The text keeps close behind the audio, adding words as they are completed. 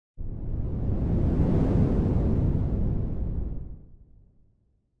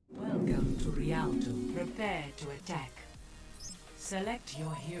to prepare to attack. Select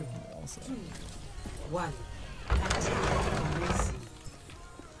your hero. 3, 1. Attack commencing.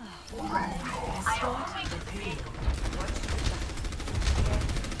 Escort the payload.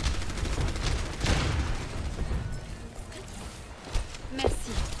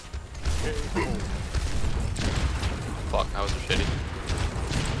 Merci. Fuck, that was shitty.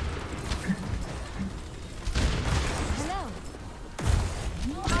 Hello.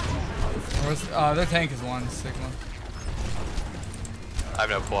 Their tank is 1, Sigma. I have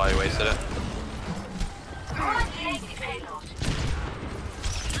no clue why he wasted it.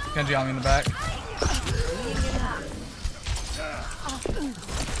 Genji on me in the back.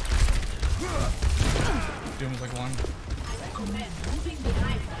 Doom's like 1.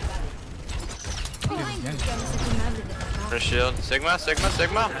 First shield. Sigma,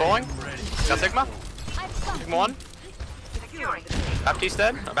 I'm pulling. Got Sigma. Sigma 1. Baptiste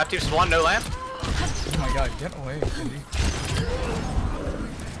dead. Baptiste 1, no lamp. Oh my god, get away, Genji.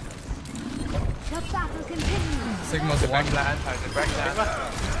 Sigma's 1.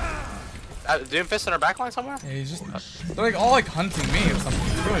 Doomfist in our backline somewhere? Yeah, he's just. They're like all like hunting me or something.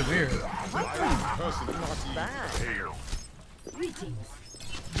 It's really weird.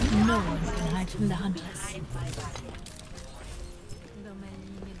 No one can hide from the hunters.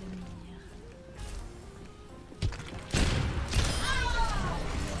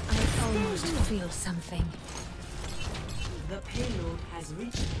 I almost feel something. The payload has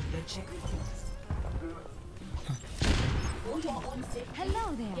reached the checkpoint.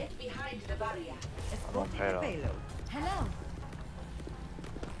 Hello there. Get behind the barrier. Payload. Hello.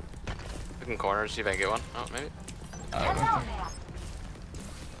 Looking corners, see if I can get one. Oh, maybe.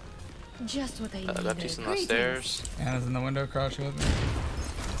 Just what I needed. Baptiste on the stairs. Anna's in the window crouching with me.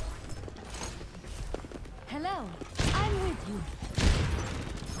 Hello. I'm with you.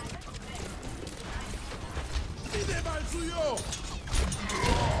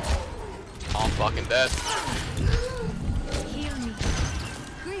 Oh, I'm fucking dead. Heal me.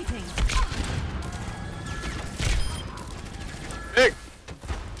 Greetings. Big!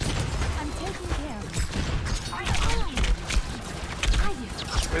 I'm taking care of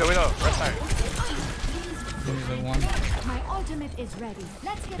Widow, right side. Genji's like 1. My ultimate is ready.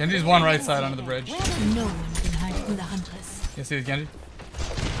 Let's get Genji's 1 right side under the bridge. no one can hide from the hunters. You see this Genji?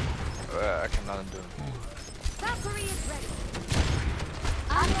 I cannot undo. Battery is ready.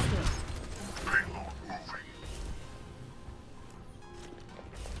 Understood.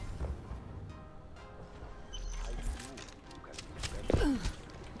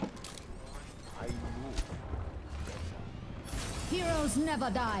 Heroes never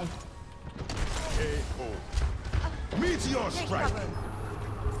die. Meteor strike.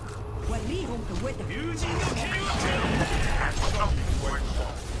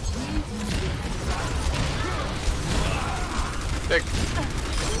 Big!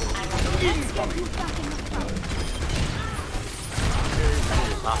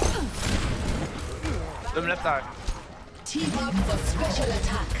 Them left side. Team up for special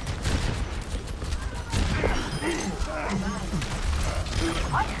attack.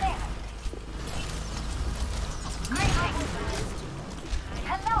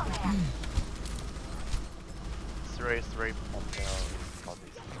 Hello there. Three.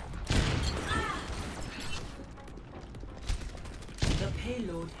 The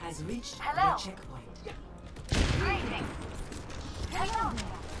payload has reached Hello. the checkpoint. Greetings. Hello.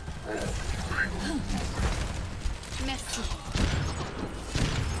 Merci.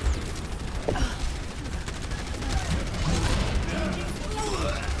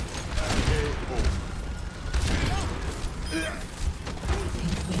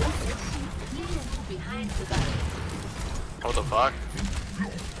 What the fuck? I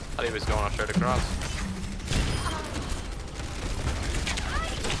thought he was going straight across.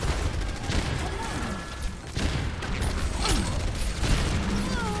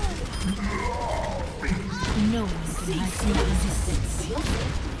 No one can hide from the resistance.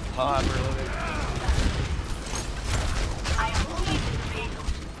 Oh, I'm reloading.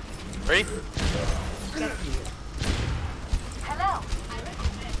 Ready? Hello.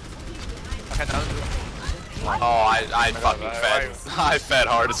 Okay, now. Oh, I fucking fed. I fed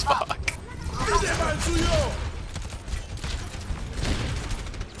hard as fuck.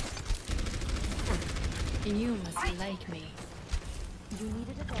 You must like me. You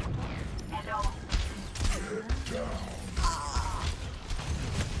needed a doctor? Hello.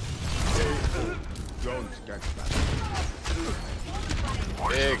 Don't get back.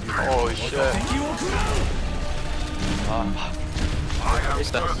 Big. Holy shit.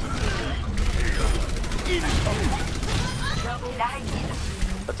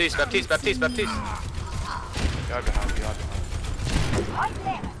 Baptiste. You are behind.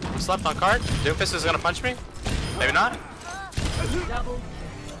 I'm slept on card. Doomfist is gonna punch me. Maybe not.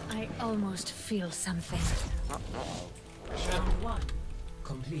 I almost feel something. Round 1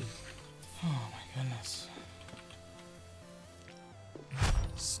 complete. Oh my goodness.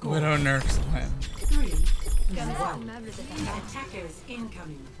 Widow nerfs plan. 3 1. Attackers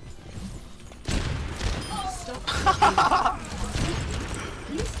incoming. Stop.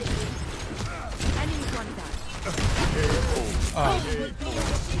 Oh,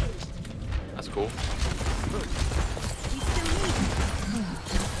 That's cool.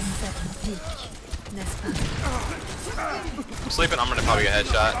 I'm sleeping. I'm gonna probably get a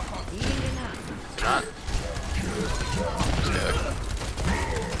headshot. You're not.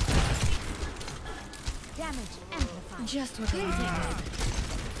 Just what I needed.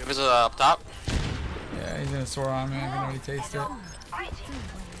 If it's up top. yeah, he's gonna soar on me. I can already taste it.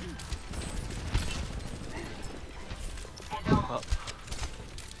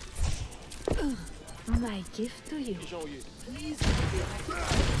 My gift to you.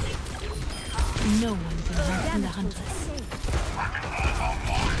 No one can hide from the hunters.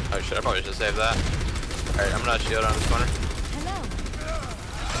 Oh shit, I probably should save that. Alright, I'm gonna shield on this corner. Hello.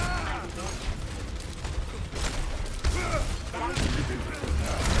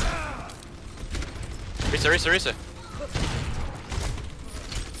 Risa.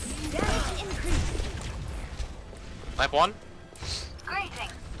 Lamp 1.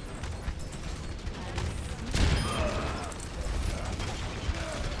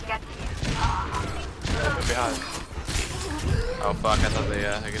 They're behind. Oh fuck, I thought they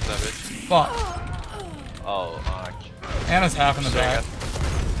get that bitch. Fuck. Oh, Anna's half in the Sorry, back. guys.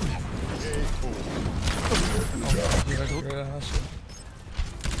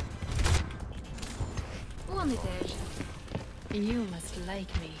 Only there. You must like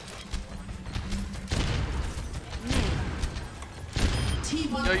me.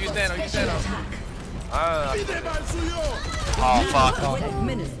 Yo, you stand up. Oh fuck.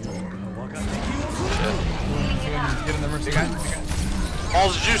 Get in the mercy guy.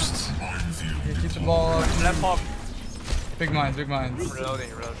 Ball's juiced. Yeah, keep the ball up. Left pop. Big mines. Reloading.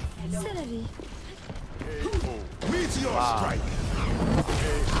 Celery. Meteor strike.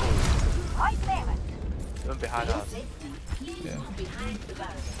 They're behind us. Yeah.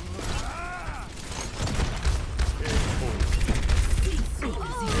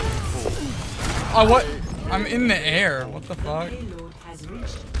 Oh, what? I'm in the air. What the fuck? Payload has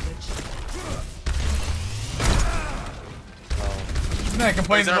reached the checkpoint. Man,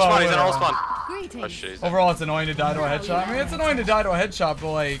 complains He's in our about spawn. He's in our whatever. spawn. Oh Greetings. shit. Overall, it's annoying to die to a headshot. I mean, it's annoying to die to a headshot,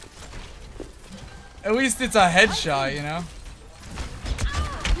 but like, at least it's a headshot, you know?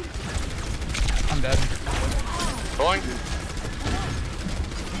 I'm dead. Going.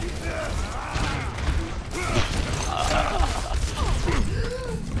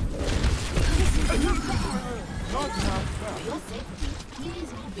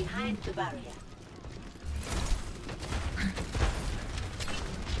 Please move behind the barrier.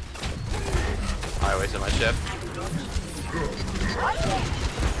 I wasted my ship.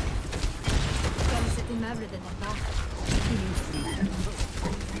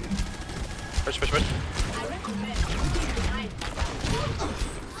 Push.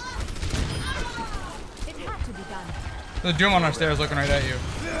 There's a Doom on our stairs looking right at you.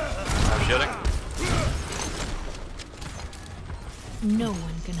 I'm shielding. No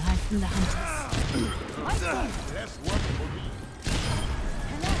one can hide from the hunters.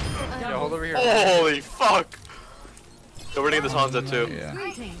 Yo, hold over here. Holy fuck! So we're gonna get this Hanzo too. Yeah.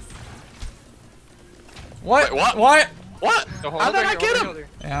 Greetings. What? Wait, what? What? What? Yo, hold How over did I here, get hold him? over here.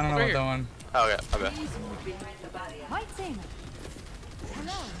 Yeah, I don't know Over about here. that one. Oh yeah, I bet. Please move behind the barrier. White Sailor.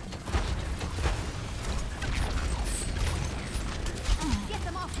 Hello. Get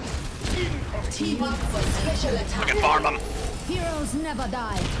them off me. Team up for special attack. Fucking farm him. Heroes never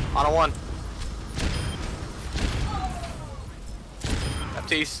die. On a 1.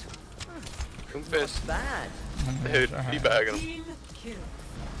 Baptiste. Doomfist. Dude, teabagging him. Team kill.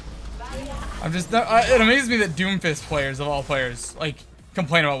 I'm just. It amazes me that Doomfist players, of all players, like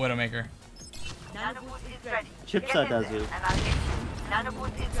complain about Widowmaker. Chipset does it.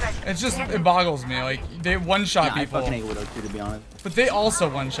 It's just it boggles me. Like they one-shot Yeah, I people, fucking hate Widow too, to be honest. but they also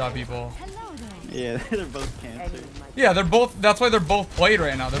one-shot people. Hello there. Yeah, they're both cancer. Yeah, they're both. That's why they're both played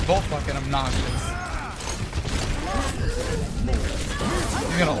right now. They're both fucking obnoxious.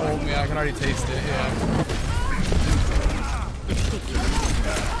 He's gonna ult me. I can already taste it. Yeah.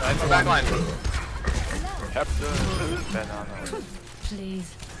 That's the back line. Captain. Banana.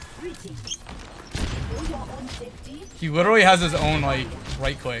 Please. He literally has his own like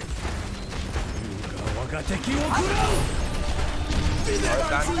right click.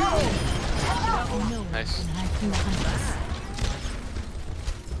 Nice.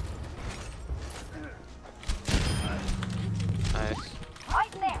 Nice.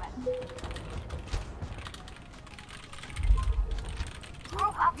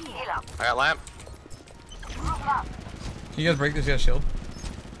 I got lamp. Can you guys break this guy's shield?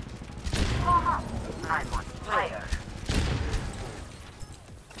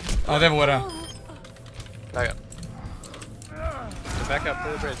 Oh, they have a Widow. Back up. Back up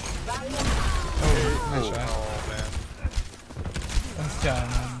to the bridge. Oh, nice shot. Oh man. That's got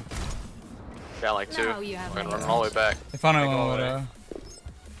man. Got like two. Now you have We're gonna my run all the way back. They found a go Widow.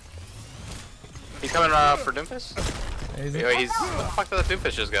 He's coming for Doomfist? Is Yo, it? he's. Where the fuck did the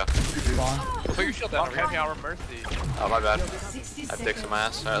Doomfist just go? Spawn. Put your shield down. We have our mercy. Oh, my bad. 60 I dicked some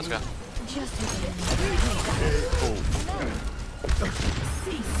ass. Alright, let's go.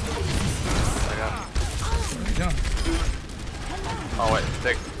 Back up. What are you doing? Oh, wait.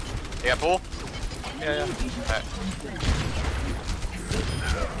 Dick. You got pull? Yeah. Alright.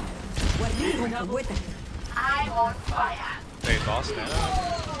 Hey, boss now.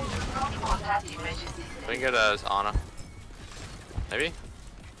 We can get as Ana. Maybe?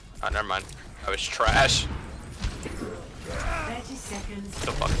 Oh, never mind. I was trash. 30 seconds.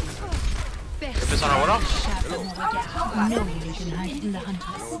 The fuck? Get this on our Widow? No one can hide from the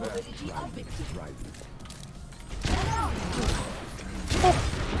hunters.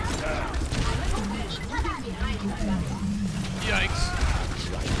 Yikes.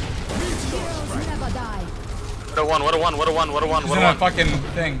 What a one. She's in a fucking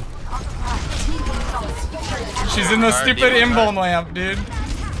thing. She's in the stupid imbone lamp, dude.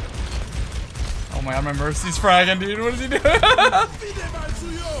 Oh my god, my Mercy's fragging, dude. What is he doing?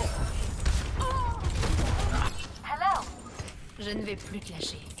 Je ne vais plus te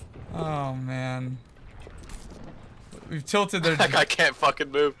lâcher. Oh man. We've tilted their That guy can't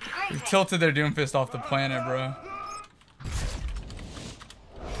fucking move. we've tilted their Doomfist off the planet, bro.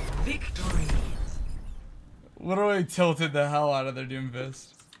 Victory. Literally tilted the hell out of their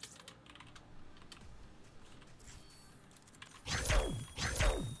Doomfist.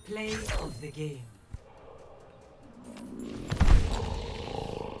 Play of the game.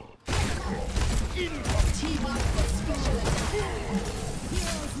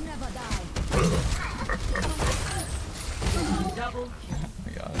 Double kill. Oh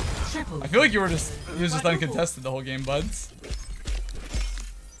my god. Triple. I feel like you was just uncontested the whole game, buds. I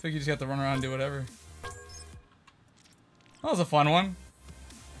think you just got to run around and do whatever. That was a fun one.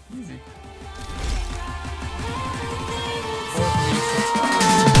 Easy.